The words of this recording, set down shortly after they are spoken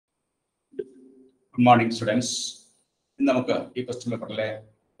Good morning, students. In the question paper,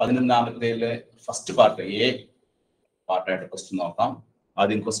 11th first part A part at question noക്കാം.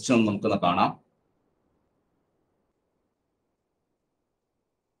 ആദ്യം question നമുക്ക് കാണാം.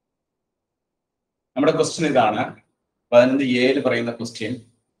 നമ്മുടെ question ഇതാണ്. 11th A ൽ പറയുന്ന question.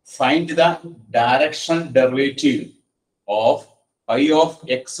 Find the direction derivative of phi of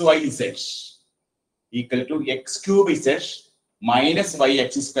xyz equal to x cube z minus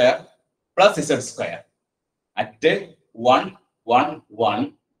yx square plus z square at 1, 1,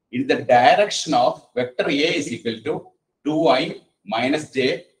 1 in the direction of vector A is equal to 2i minus j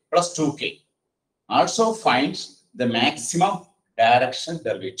plus 2k. Also find the maximum direction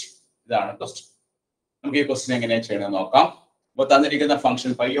derivative. This is the question. We will see the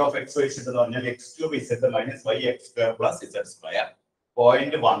function phi of x y z x cube z minus yx square plus z square.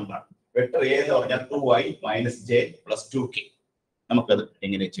 Point 1, 1. Vector A is 2i minus j plus 2k. We will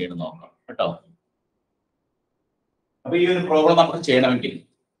see the problem.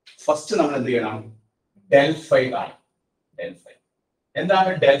 First, we will do del phi I. Del phi. And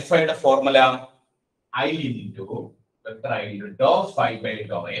del phi formula I into vector I into dou phi by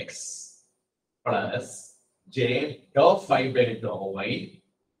dou x plus j dou phi by dou y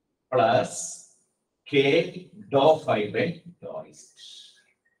plus k dou phi by dou z.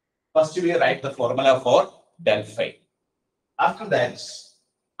 First, we write the formula for del phi. After that,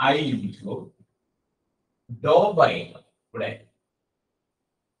 I into dou by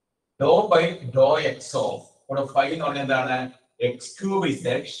dou x of phi x cube z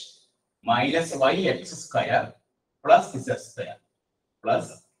minus yx square plus z square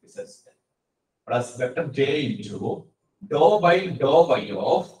plus vector j into dou by dou y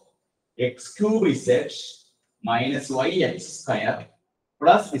of x cube z minus yx square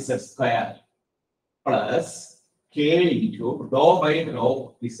plus z square plus k into dou by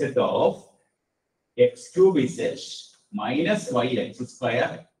dou z of x cube z minus yx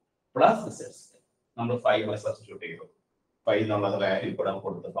square plus z square. Number 5 was substitute. 5 number value put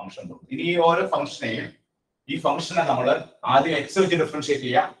the function. This or function this function x which differentiate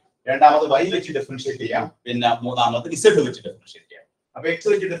here, and y which differentiate here, then z which differentiate here. X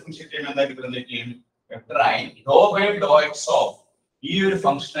which differentiate vector I dou by dou x of this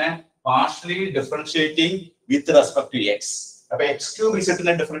function partially differentiating with respect to x. X cube is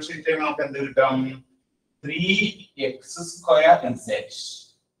differentiate 3x square z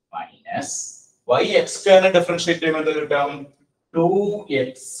minus yx square differentiate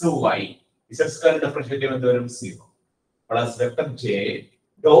 2xy z square differentiate 0 plus vector j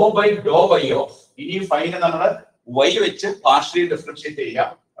dou by dou y of ini find y which partially differentiate area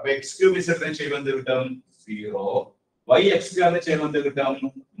x cube is differentiate 0 yx square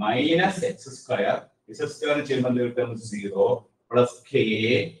minus x square z square 0 plus k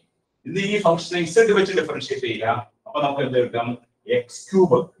this function z which differentiate area x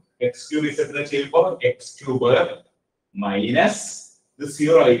cube is x cube minus the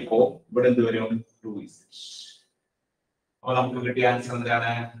 0 but 2 is the answer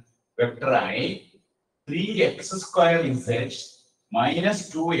vector I 3x square z minus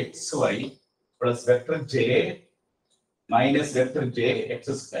 2xy plus vector j minus vector j x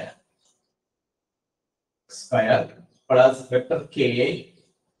square plus vector k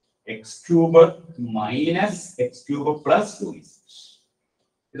x cube minus x cube plus 2 is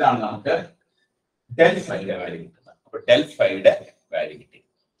this is del phi value. Del phi value.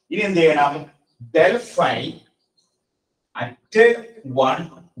 In del phi at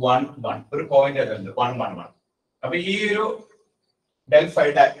 1, 1, 1. Point 1, 1, 1. Now, this del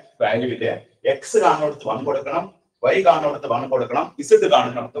phi value x is 1, y is 1, z is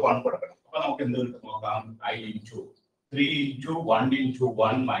 1. I into 3 into 1 into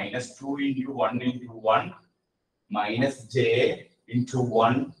 1 minus 2 into 1 into 1 minus j into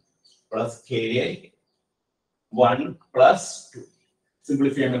 1 plus k 1 plus 2.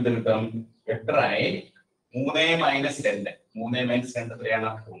 Simplify vector I 3 minus 2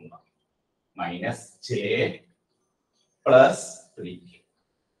 minus j plus 3k.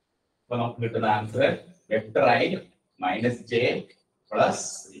 So now we get the answer vector I minus j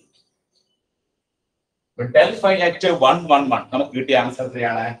plus 3k. But del phi at 1, 1, 1. Now we get the answer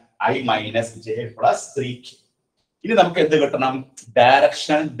I minus j plus 3k. This is the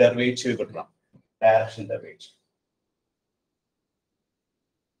direction derivative. Direction derivative.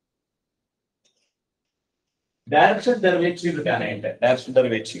 Direction derivative. Direction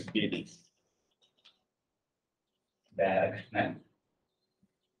derivative. Direction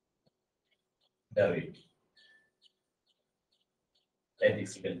derivative. That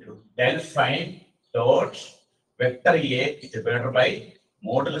is equal to del phi dot vector A divided by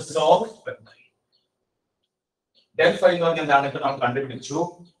modulus of vector A. del phi എന്ന് പറഞ്ഞാൽ എന്താണ്? ഇപ്പൊ നമ്മൾ കണ്ടുപിടിച്ചു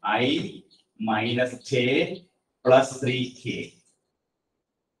I minus j plus 3k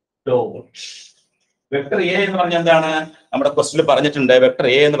dot vector A എന്ന് പറഞ്ഞാൽ എന്താണ്? നമ്മുടെ ക്വസ്റ്റ്യനിൽ പറഞ്ഞിട്ടുണ്ട് വെക്ടർ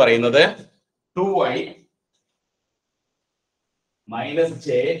എ എന്ന് പറയുന്നത് 2i minus j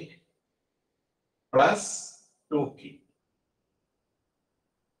plus 2k.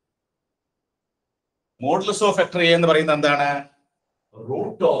 Modulus of vector A എന്ന് പറയുന്നത് എന്താണ്?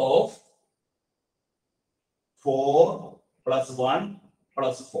 Root of 4 plus 1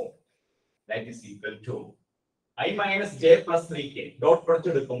 plus 4 that is equal to I minus j plus 3k dot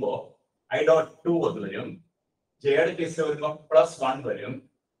product എടുക്കുമ്പോൾ I dot 2 അത് വരും, j യുടെ കേസ് വരുമ്പോൾ പ്ലസ് 1 വരും,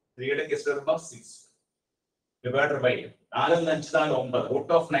 3 യുടെ കേസ് വരുമ്പോൾ 6 ഡിവൈഡഡ് ബൈ 4 5 9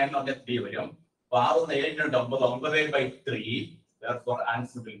 റൂട്ട് ഓഫ് 9 എന്ന് പറഞ്ഞാൽ 3 വരും. 6 7 9 by 3 therefore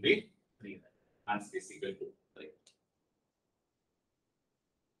answer will be 3. Answer is equal to 3.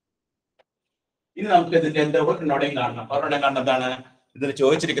 ഇനി നമുക്ക് ഇതിന്റെ എന്താ ഒരെണ്ണോടെയും കാണണം. ഒരെണ്ണം കാണുന്നതാണ് ഇതിൽ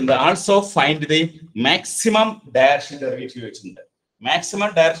ചോദിച്ചിരിക്കുന്നത് also find the maximum direction derivative വെച്ചിട്ടുണ്ട്. മാക്സിമം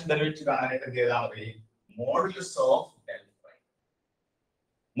ഡയറക്ഷൻ ഡെറിവേറ്റീവ് കാണാനായിട്ട് എന്ത് ചെയ്താൽ മതി? Modulus of del phi.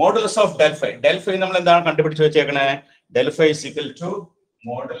 Modulus of del phi. Del phi നമ്മൾ എന്താണ് കണ്ടുപിടിച്ച് വെച്ചേക്കണേ? Del phi is equal to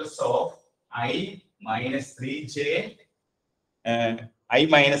modulus of I minus 3j I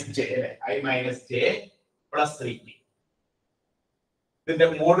minus j plus 3k. ഇതിന്റെ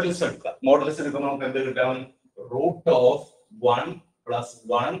modulus എടുക്കാം. മോഡുലസ് എടുക്കുമ്പോൾ നമുക്ക് എന്ത് കിട്ടാം? Root of 1 plus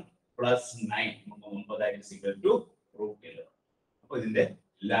 1 plus 9 is equal to root 11. അപ്പോൾ ഇതിന്റെ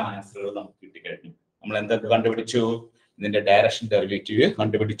എല്ലാ ആൻസറുകളും നമുക്ക് കിട്ടിക്കഴിഞ്ഞു. നമ്മൾ എന്തൊക്കെ കണ്ടുപിടിച്ചു? ഇതിന്റെ ഡയറക്ഷൻ ഡെറിവേറ്റീവ്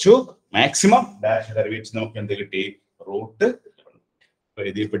കണ്ടുപിടിച്ചു. മാക്സിമം ഡയറക്ഷൻ ഡെറിവേറ്റീവ് നമുക്ക് എന്ത് കിട്ടി? റൂട്ട്.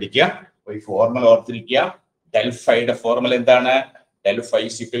 എഴുതി പിടിക്കുക. ഒരു ഫോർമുല ഓർത്തിരിക്കുക. ഡെൽ ഫൈയുടെ ഫോർമുല എന്താണ്? Del phi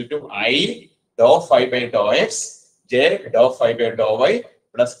is equal to I dou phi by dou x j dou phi by dou y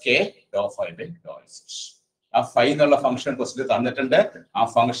plus k dou phi by dou z. ആ ഫൈ എന്നുള്ള ഫംഗ്ഷൻ ക്വസ്റ്റ്യൻ തന്നിട്ടുണ്ട്. ആ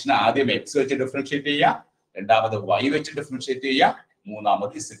ഫംഗ്ഷൻ ആദ്യം X വെച്ച് differentiate ചെയ്യുക, രണ്ടാമത് Y വെച്ച് differentiate ചെയ്യുക,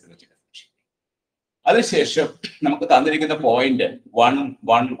 മൂന്നാമത് ഇസഡ് വെച്ച് ഡിഫറൻഷിയേറ്റ് ചെയ്യുക. അതിനുശേഷം നമുക്ക് തന്നിരിക്കുന്ന പോയിന്റ് 1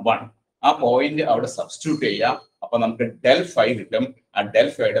 1 1 ആ പോയിന്റ് അവിടെ സബ്സ്റ്റിറ്റ്യൂട്ട് ചെയ്യുക. അപ്പൊ നമുക്ക് ഡെൽ ഫൈ കിട്ടും. ആ ഡെൽ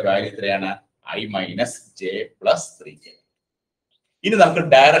ഫൈയുടെ വാല്യൂ എത്രയാണ്? I minus j plus 3k. ഇനി നമുക്ക്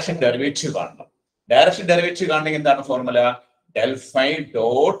ഡയറക്ഷൻ ഡെറിവേറ്റീവ് കാണണം. ഡയറക്ഷൻ ഡെറിവേറ്റീവ് കാണണമെങ്കിൽ എന്താണ് formula? Del phi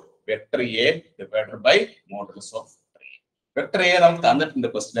dot vector A divided by modulus of vector A. Vector A നമുക്ക് തന്നിട്ടുണ്ട്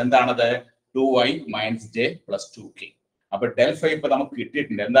ക്വസ്റ്റ്യൻ. എന്താണത്? 2i minus j plus 2k. അപ്പൊ ഡെൽ ഫൈ ഇപ്പൊ നമുക്ക്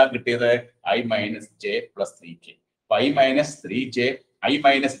കിട്ടിയിട്ടുണ്ട്. എന്താ കിട്ടിയത്? I minus j plus 3k. I minus 3j I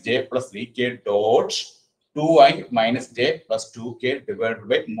minus j plus 3k dot 2i minus j plus 2k divided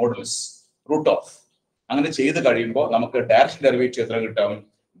by modulus root of. അങ്ങനെ ചെയ്ത് കഴിയുമ്പോൾ നമുക്ക് ഡയറക്ഷൻ ഡെറിവേറ്റീവ് എത്ര കിട്ടും?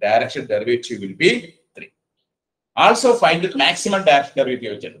 Direction derivative will be 3. Also find maximum direction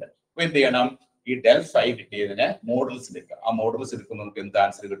derivative വെച്ചിട്ടുണ്ട്. അപ്പൊ എന്ത് ചെയ്യണം? ഈ ഡെൽ ഫൈ കിട്ടിയതിന് മോഡുലസ് എടുക്കുക. ആ മോഡുലസ് എടുക്കുമ്പോൾ നമുക്ക് എന്ത്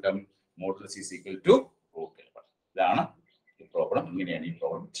ആൻസർ കിട്ടും? Modulus is equal to root 11. ഇതാണ് ഈ പ്രോബ്ലം. ഇങ്ങനെയാണ് ഈ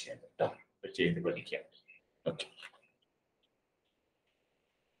പ്രോബ്ലം ചെയ്യേണ്ടത്. ചെയ്ത് പഠിക്കുക. ഓക്കെ.